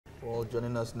Well,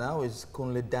 joining us now is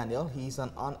Kunle Daniel. He's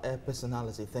an on-air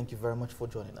personality. Thank you very much for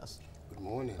joining us. Good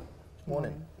morning.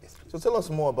 Morning. Yes, So tell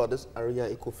us more about this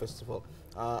Ariya Eko Festival.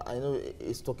 I know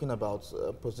it's talking about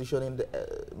positioning the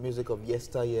music of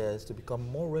yesteryears to become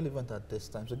more relevant at this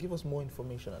time. So give us more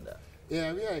information on that.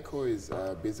 Yeah, Ariya Eko is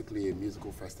basically a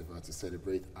musical festival to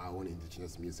celebrate our own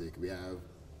indigenous music. We have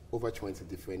over 20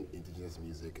 different indigenous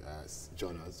music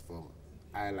genres, from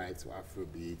highlife to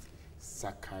Afrobeat,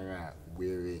 Sakara,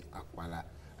 Were, Akwala.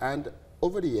 And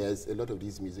over the years, a lot of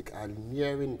these music are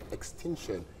nearing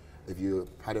extinction, if you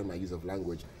pardon my use of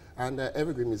language. And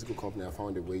Evergreen Musical Company have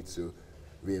found a way to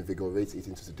reinvigorate it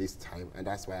into today's time, and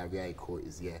that's why Ariya Eko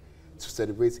is here to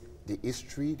celebrate the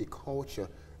history, the culture,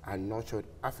 and nurtured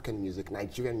African music,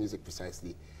 Nigerian music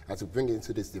precisely, and to bring it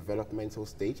into this developmental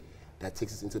stage that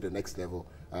takes us into the next level,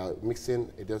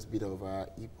 mixing a just bit of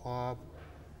hip-hop,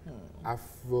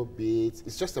 Afrobeat.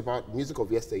 It's just about music of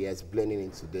yesteryears blending in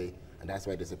today, and that's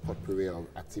why there's a potpourri of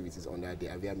activities on that, the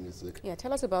Ariya music. Yeah,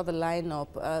 tell us about the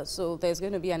lineup. So there's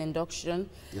going to be an induction.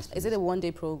 Yes, is it a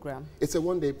one-day program? It's a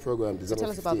one-day program. So tell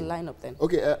us about the lineup then.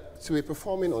 Okay, so we're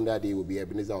performing on that day will be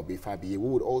Ebenezer Obi-Fabi. We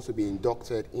would also be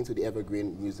inducted into the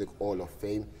Evergreen Music Hall of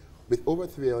Fame. With over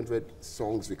 300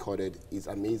 songs recorded, it's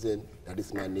amazing that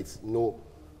this man needs no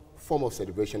form of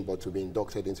celebration but to be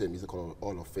inducted into a musical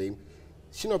Hall of Fame.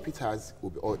 Shino Peters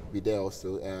will be there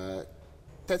also.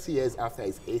 30 years after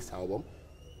his 8th album,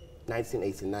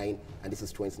 1989, and this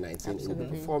is 2019. He will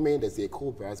be performing. There's the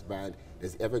Eko Brass Band,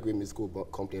 there's the Evergreen Musical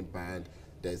Company Band,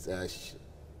 there's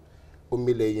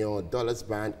Omileyon, Dollars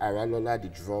Band, Aralola, the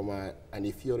drummer, and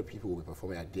a few other people will be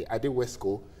performing at the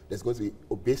Westco. There's going to be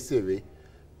Obesere,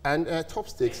 and Top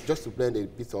Stakes, just to blend a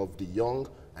bit of the young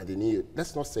and the new.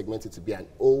 Let's not segment it to be an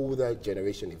older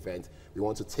generation event. We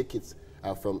want to take it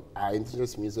from our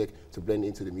indigenous music to blend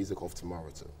into the music of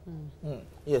tomorrow too.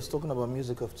 Yes, talking about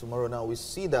music of tomorrow now, we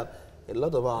see that a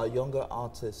lot of our younger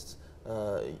artists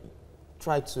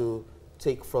try to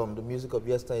take from the music of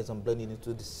yesteryears and blend it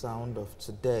into the sound of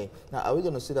today. Now, are we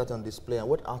going to see that on display, and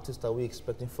what artists are we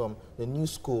expecting from the new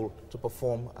school to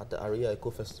perform at the Ariya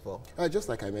Eko Festival? Just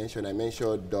like I mentioned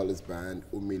Dollars Band,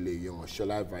 Umileyon,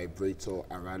 Shola Vibrator,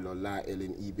 Aralola,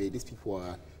 Ellen Ibe. These people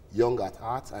are young at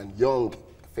heart and young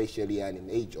facially and in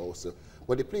age also.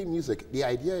 But they play music. The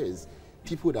idea is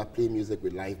people that play music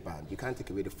with live band. You can't take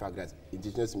away the fact that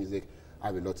indigenous music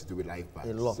have a lot to do with live band.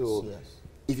 A lot, so yes.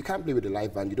 If you can't play with the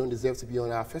live band, you don't deserve to be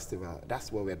on our festival.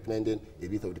 That's why we're blending a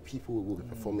bit of the people who will be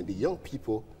performing, the young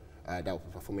people that will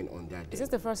be performing on that day. Is this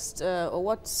the first, or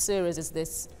what series is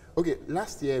this? Okay,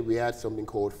 last year we had something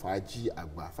called Faji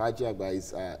Agba. Faji Agba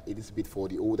is it is a bit for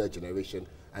the older generation,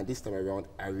 and this time around,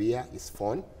 Ariya is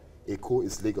fun. Eko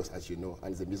is Lagos, as you know,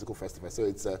 and it's a musical festival. So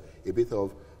it's a bit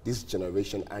of this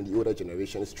generation and the older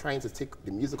generation is trying to take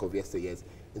the music of yesteryears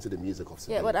into the music of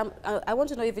today. Yeah, but I want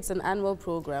to know if it's an annual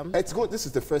program. This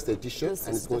is the first edition, This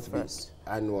and is it's going the to be first.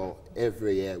 annual.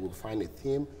 Every year we'll find a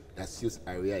theme that suits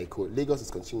Ariya Eko. Lagos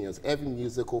is continuous. Every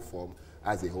musical form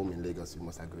has a home in Lagos, you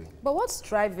must agree. But what's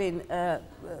driving,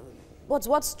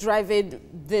 what's driving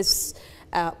this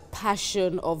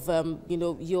passion of you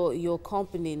know, your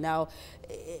company now?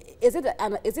 Is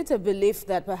it a belief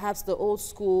that perhaps the old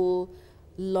school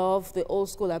love, the old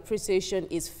school appreciation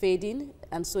is fading,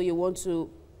 and so you want to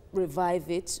revive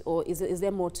it, or is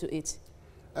there more to it?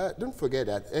 Don't forget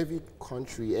that every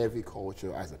country, every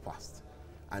culture has a past,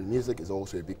 and music is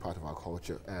also a big part of our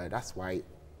culture. That's why,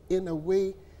 in a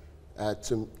way,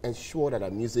 to ensure that our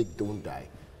music don't die,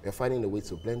 we're finding a way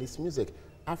to blend this music.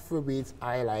 Afrobeat,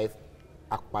 highlife,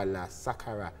 Akwala,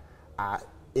 Sakara are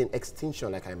in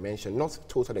extinction, like I mentioned, not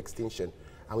total extinction,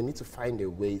 and we need to find a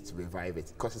way to revive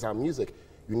it. Because it's our music,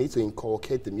 you need to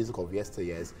inculcate the music of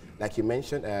yesteryears. Like you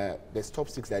mentioned, there's Top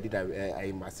 6 that I did at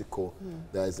Masiko.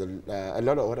 There's a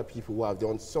lot of other people who have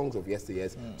done songs of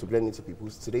yesteryears to blend into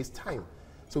people's today's time.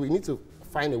 So we need to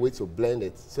find a way to blend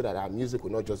it so that our music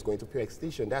will not just go into pure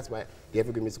extinction. That's why the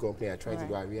Evergreen Musical Company are trying to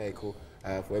do Ariya Eko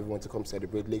for everyone to come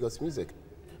celebrate Lagos music.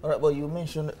 All right, well, you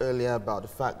mentioned earlier about the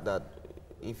fact that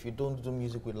if you don't do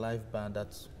music with live band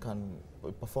that can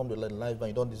perform the live band,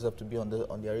 you don't deserve to be on the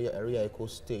Ariya Eko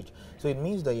stage. So it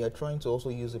means that you're trying to also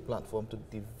use the platform to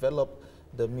develop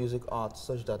the music art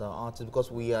such that our artists,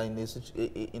 because we are in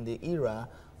the era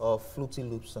of fluty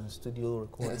loops and studio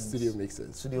recordings,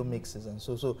 studio mixes, and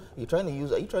so are you trying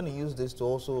to use this to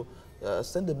also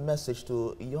send a message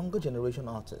to younger generation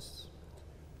artists?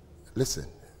 Listen,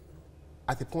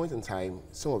 at a point in time,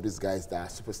 some of these guys that are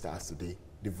superstars today,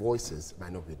 the voices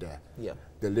might not be there. Yeah.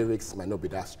 The lyrics might not be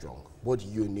that strong. What do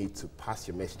you need to pass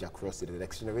your message across to the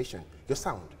next generation? Your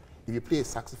sound. If you play a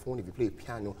saxophone, if you play a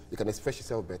piano, you can express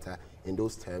yourself better in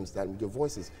those terms that your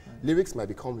voices, lyrics might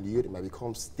become lewd, it might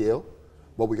become stale,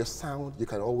 but with your sound, you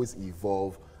can always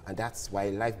evolve, and that's why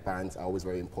live bands are always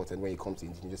very important when it comes to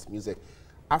indigenous music.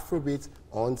 Afrobeat,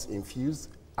 ons infused,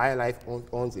 highlife,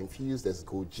 ons infused, there's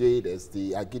goje, there's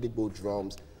the agidigbo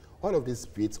drums. All of these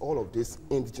beats, all of this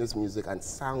indigenous music and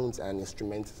sounds and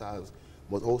instrumentals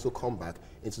must also come back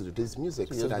into this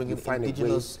music, so that you find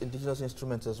indigenous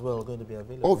instruments as well going to be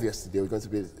available. Obviously, there are going to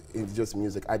be indigenous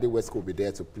music. Ade West will be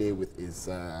there to play with his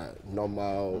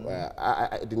normal.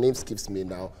 The name skips me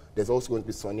now. There's also going to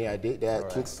be Sonny Ade. There are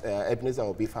Kings Ebenezer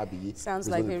or Fabi. Sounds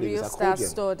like a real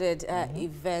star-studded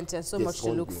event, and so much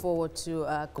to look forward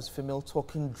to. Female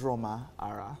talking drummer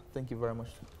Ara, thank you very much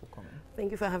for coming.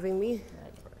 Thank you for having me.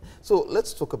 So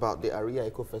let's talk about the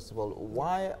Ariya Eko Festival.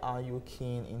 Why are you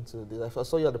keen into this? I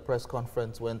saw you at the press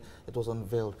conference when it was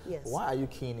unveiled. Yes. Why are you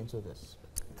keen into this?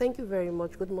 Thank you very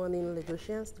much. Good morning,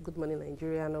 Lagosians. Good morning,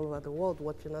 Nigeria, and all over the world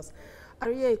watching us.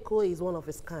 Ariya Eko is one of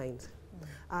its kind.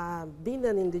 Being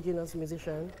an indigenous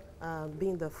musician,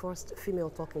 being the first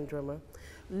female talking drummer,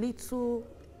 little,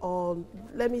 or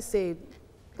let me say,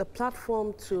 the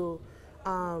platform to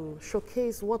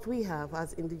showcase what we have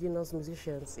as indigenous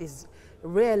musicians is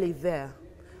rarely there,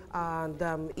 and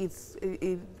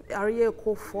Ariya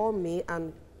Eko for me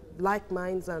and like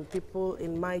minds and people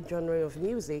in my genre of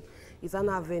music is an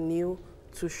avenue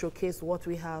to showcase what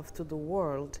we have to the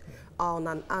world on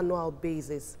an annual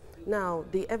basis. Now,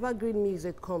 the Evergreen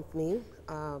Music Company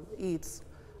is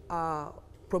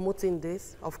promoting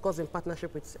this, of course, in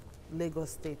partnership with Lagos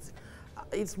State.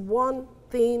 It's one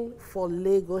thing for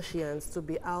Lagosians to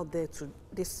be out there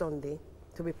this Sunday,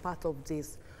 to be part of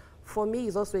this. For me,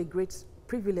 it's also a great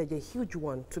privilege, a huge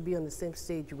one, to be on the same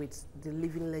stage with the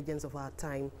living legends of our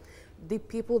time. The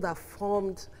people that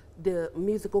formed the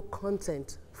musical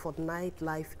content for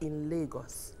nightlife in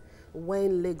Lagos.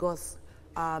 When Lagos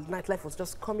nightlife was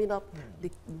just coming up,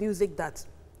 the music that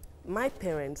my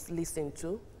parents listened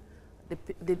to,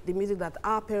 the music that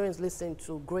our parents listened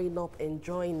to growing up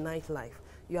enjoying nightlife,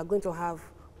 you are going to have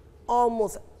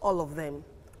almost all of them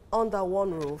under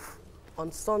one roof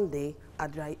on Sunday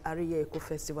at the Ariya Eko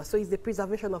Festival. So it's the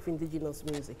preservation of indigenous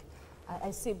music.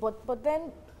 I see, but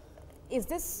then is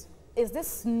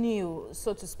this new,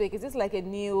 so to speak? Is this like a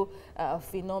new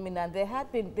phenomenon? There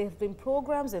have been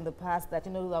programs in the past that,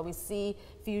 you know, that we see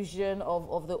fusion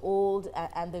of the old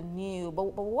and the new. But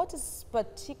what is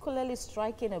particularly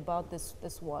striking about this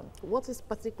one? What is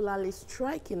particularly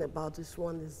striking about this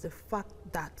one is the fact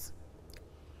that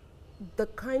the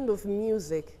kind of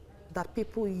music that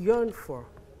people yearn for,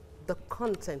 the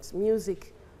content,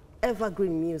 music,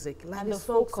 evergreen music, like and the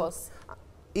focus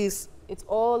is. It's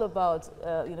all about,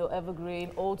 you know,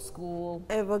 evergreen, old school.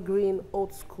 Evergreen,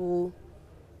 old school.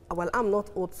 Well, I'm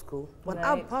not old school, but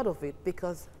I'm part of it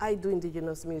because I do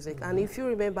indigenous music. And if you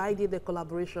remember, I did a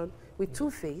collaboration with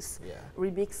Two-Face,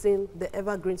 remixing the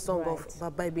evergreen song of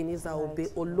Baba Ebenezer Obe,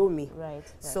 Olomi.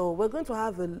 So we're going to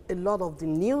have a lot of the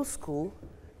new school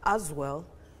as well,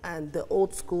 and the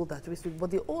old school that we speak. But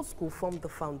the old school formed the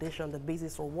foundation, the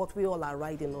basis of what we all are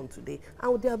riding on today.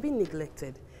 And they are being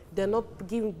neglected. They're not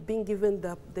being given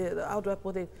the how do I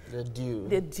put it?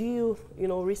 The due, you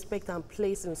know, respect and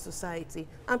place in society.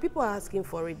 And people are asking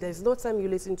for it. There's no time you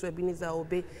listen to Ebenezer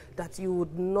Obe that you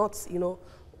would not, you know.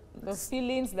 The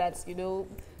feelings that, you know,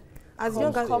 as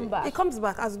young as it comes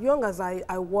back. As young as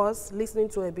I was listening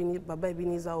to Baba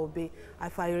Ebenezer Obe,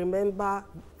 if I remember,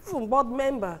 from board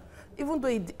member, even though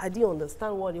I didn't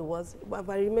understand what it was, but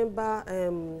I remember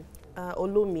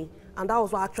Olomi, and that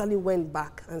was what actually went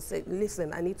back and said,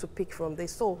 listen, I need to pick from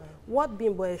this. So what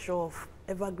Bimbo Esho of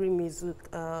Evergreen Music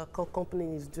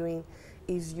Company is doing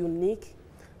is unique.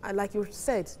 And like you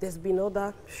said, there's been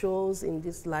other shows in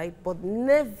this light, but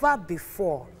never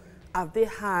before have they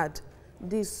had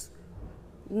this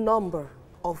number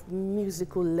of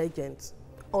musical legends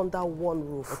under one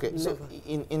roof. Okay, so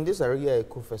in this Ariya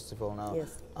Eko Festival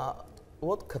now,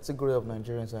 what category of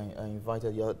Nigerians are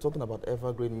invited? You're talking about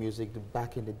evergreen music, the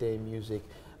back in the day music.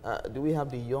 Do we have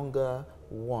the younger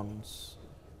ones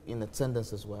in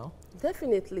attendance as well?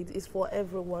 Definitely, it's for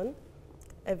everyone.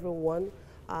 Everyone.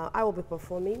 I will be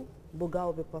performing. Buga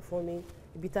will be performing.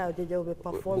 Ibita Ojeje will be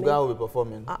performing. Buga will be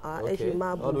performing. Okay.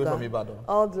 All the way from Ibadan.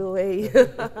 All the way.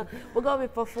 Buga will be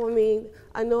performing.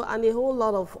 I know, and a whole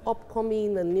lot of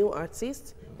upcoming and new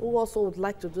artists who also would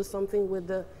like to do something with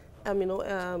the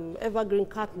evergreen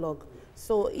catalog.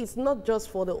 So it's not just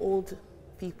for the old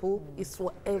people, it's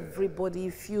for everybody.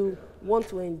 If you want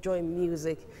to enjoy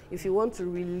music, if you want to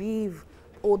relive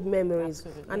old memories,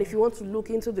 and if you want to look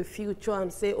into the future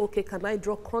and say, okay, can I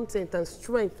draw content and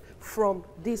strength from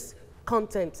this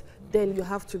content, then you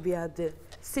have to be at the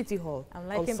City Hall. I'm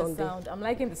liking the sound. I'm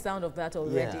liking the sound of that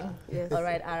already. Yeah. Yes. All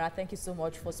right, Ara, thank you so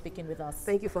much for speaking with us.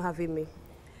 Thank you for having me.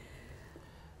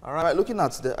 All right, looking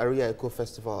at the Ariya Eko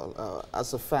Festival,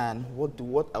 as a fan,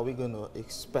 what are we going to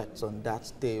expect on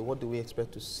that day? What do we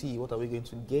expect to see? What are we going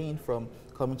to gain from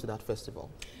coming to that festival?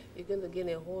 You're going to gain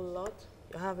a whole lot.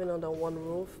 You're having under one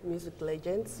roof music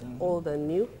legends, old and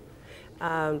new.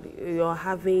 You're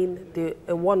having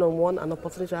a one-on-one, an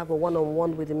opportunity to have a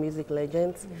one-on-one with the music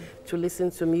legends, to listen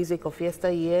to music of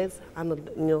yesteryears and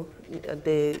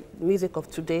the music of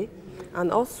today,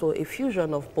 and also a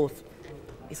fusion of both.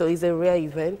 So it's a rare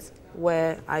event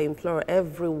where I implore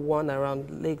everyone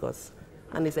around Lagos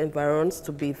and its environs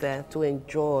to be there to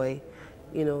enjoy,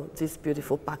 this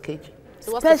beautiful package.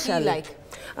 So what's the fee like?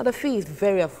 And the fee is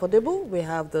very affordable. We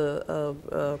have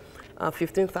the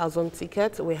 15,000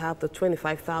 tickets. We have the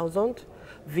 25,000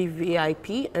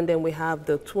 VVIP, and then we have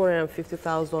the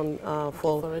 250,000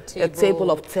 for a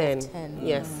table of 10.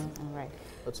 Yes. All right.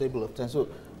 A table of 10. So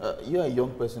you're a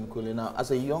young person, Kuli. Now, as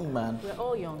a young man, We're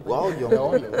all young. we're all young. We're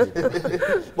all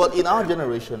young. But in our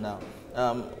generation now,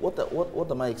 what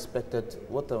am I expected?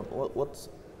 What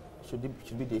should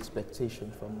be the expectation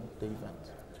from the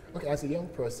event? Okay, as a young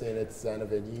person, it's an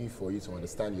avenue for you to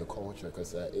understand your culture,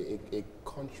 because a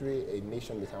country, a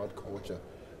nation without culture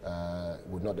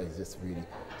would not exist really.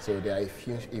 So there are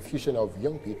a fusion of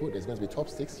young people. There's going to be Top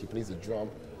Six. She plays the drum,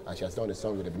 and she has done a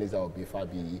song with Ebenezer Obey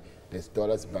Fabi. There's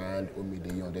Dollars Band,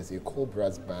 Omideyon. There's a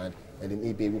Cobra's Band, and then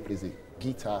Ibe, who plays the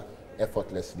guitar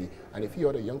effortlessly, and a few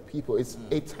other young people. It's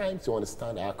a time to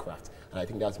understand our craft, and I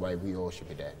think that's why we all should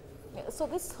be there. So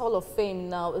this Hall of Fame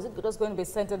now, is it just going to be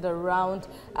centered around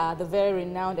the very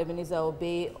renowned Ebenezer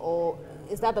Obey, or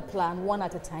is that the plan, one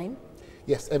at a time?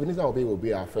 Yes, Ebenezer Obey will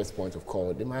be our first point of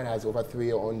call. The man has over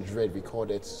 300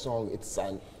 recorded songs. It's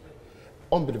an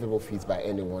unbelievable feat by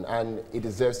anyone, and it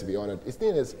deserves to be honored. Its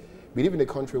thing is, we live in a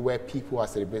country where people are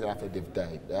celebrated after they've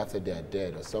died, after they are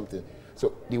dead or something.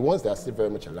 So the ones that are still very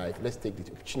much alive, let's take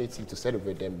the opportunity to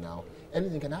celebrate them now.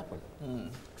 Anything can happen.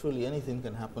 Truly, anything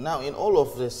can happen. Now, in all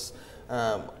of this,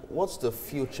 what's the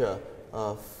future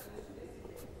of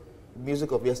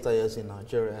music of yesteryears in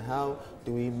Nigeria? How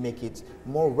do we make it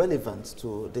more relevant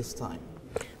to this time?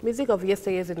 Music of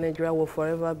yesteryears in Nigeria will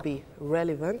forever be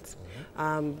relevant.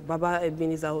 Baba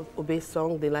Ebenezer Obey's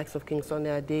song, the likes of King Sunny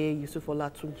Ade, Yusuf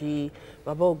Olatunji,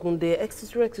 Baba Ogunde,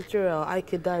 etc., etc.,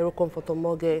 Ike Dairo, Comforter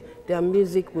Moge, their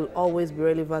music will always be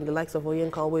relevant. The likes of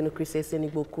Oyenka Owenu, Chris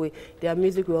Esenibokwe, their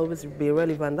music will always be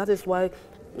relevant. That is why,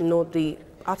 the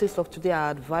artists of today are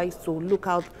advised to look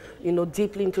out,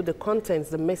 deeply into the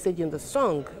contents, the message in the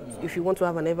song. If you want to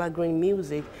have an evergreen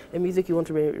music, a music you want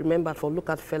to be remembered for, look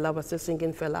at Fela. We're still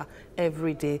singing Fela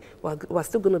every day. We're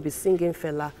still going to be singing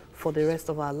Fela for the rest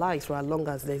of our lives, for as long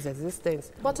as there's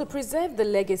existence. But to preserve the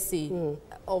legacy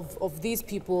of these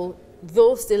people,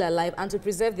 those still alive, and to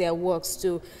preserve their works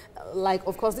too,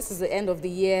 of course, this is the end of the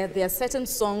year. There are certain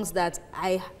songs that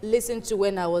I listened to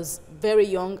when I was very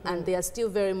young, and they are still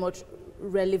very much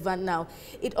relevant now.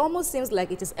 It almost seems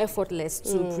like it is effortless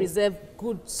to preserve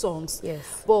good songs.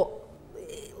 Yes. But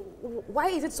why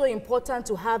is it so important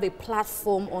to have a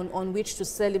platform on which to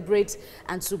celebrate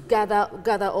and to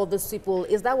gather all these people?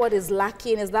 Is that what is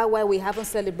lacking? Is that why we haven't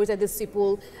celebrated these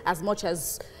people as much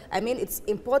as... I mean, it's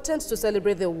important to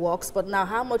celebrate their works, but now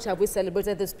how much have we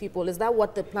celebrated these people? Is that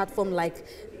what the platform like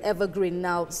Evergreen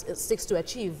now seeks to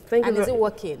achieve? And is it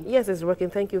working? Yes, it's working.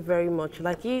 Thank you very much.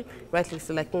 Like you rightly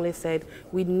selectively said,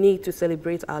 we need to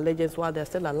celebrate our legends while they're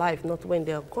still alive, not when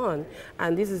they're gone.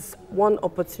 And this is one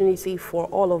opportunity for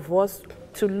all of us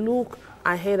to look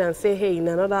ahead and say, hey, in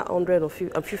another 100 or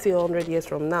 50 or 100 years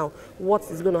from now, what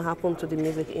is going to happen to the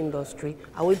music industry?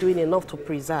 Are we doing enough to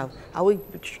preserve? Are we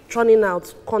churning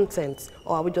out content,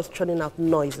 or are we just churning out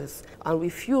noises? And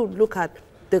if you look at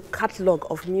the catalog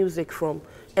of music from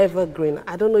Evergreen,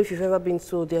 I don't know if you've ever been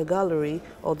to their gallery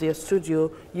or their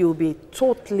studio, you'll be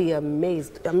totally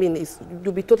amazed. I mean,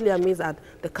 you'll be totally amazed at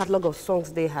the catalog of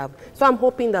songs they have. So I'm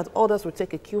hoping that others will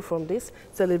take a cue from this,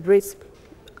 celebrate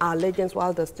our legends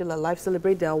while they're still alive,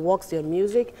 celebrate their works, their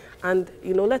music, and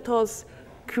let us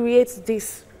create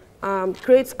this,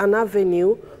 create an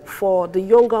avenue for the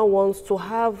younger ones to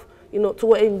have,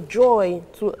 to enjoy,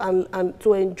 and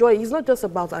to enjoy. It's not just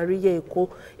about Ariya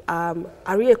Eko.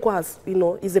 Ariya Eko has,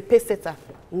 is a pace setter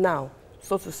now,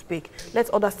 so to speak. Let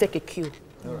others take a cue.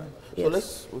 All right.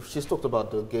 Yes. So she's talked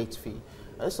about the gate fee.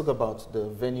 Let's talk about the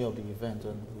venue of the event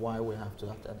and why we have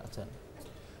to attend.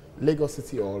 Lagos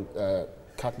City Hall,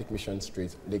 Catholic Mission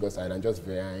Street, Lagos Island, just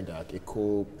behind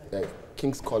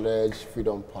King's College,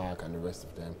 Freedom Park, and the rest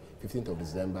of them. 15th of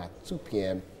December, 2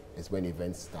 p.m. is when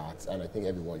events starts, and I think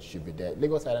everyone should be there.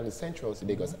 Lagos Island is central to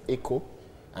Lagos Eko,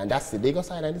 and that's the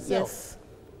Lagos Island itself. Yes.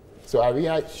 So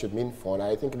Ariya should mean fun.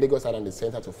 I think Lagos Island is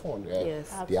center to fun. Yes.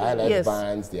 The highlife Yes.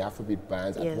 bands, the Afrobeat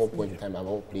bands, at Yes. one point in time have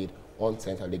all played on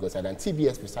central Lagos Island.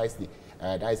 TBS precisely,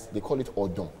 they call it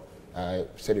Odon.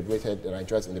 Celebrated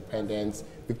Nigeria's independence.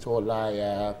 Victor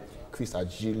Olaiya, Chris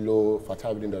Ajilo,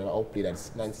 Fatai Bidin all played at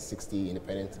the 1960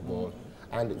 Independence Ball.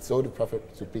 And it's all the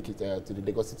profit to pick it to the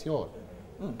Lagos City Hall.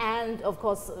 And of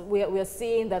course, we are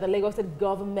seeing that the Lagos State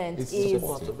government It's is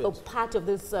supportive. a part of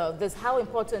this. How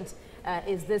important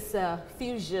is this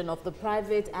fusion of the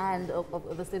private and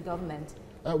of the state government?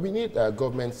 We need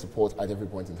government support at every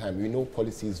point in time. We know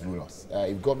policies rule us.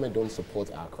 If government don't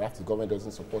support our craft, if government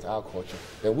doesn't support our culture,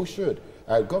 then we should.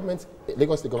 Lagos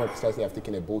State government precisely have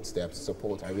taken a bold step to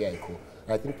support Ariya Eko.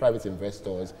 And I think private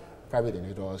investors, private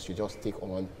individuals should just take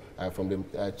on from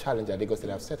the challenge that Lagos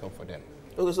State have set up for them.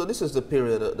 Okay, so this is the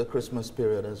period, the Christmas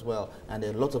period as well, and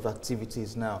there are lots of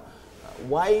activities now.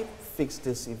 Why fix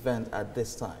this event at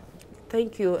this time?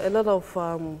 Thank you. A lot of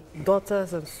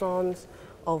daughters and sons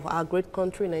of our great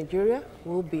country, Nigeria,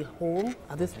 will be home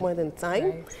at this point in time.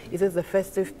 Right. It is the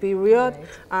festive period.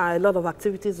 Right. A lot of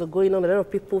activities are going on. A lot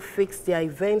of people fix their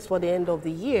events for the end of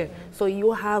the year. So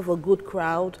you have a good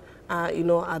crowd, you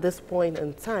know, at this point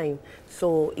in time.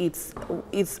 So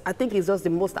I think it's just the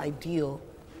most ideal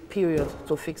period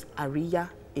to fix Ariya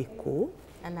Eko.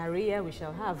 And Ariya we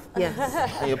shall have. Yes.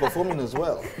 And you're performing as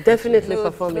well. Definitely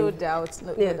performing. No doubt.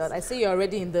 No Yes. doubt. I see you're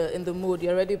already in the mood.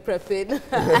 You're already prepping.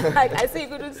 I see you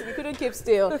couldn't keep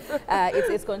still.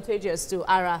 It's contagious too.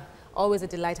 Ara, always a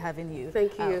delight having you.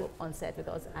 Thank you. On set with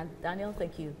us. And Daniel,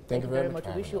 thank you. Thank you very much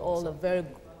We for wish you having us. all a very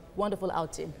wonderful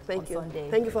outing Thank on you. Sunday.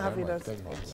 Thank you for having us. Thank you very much.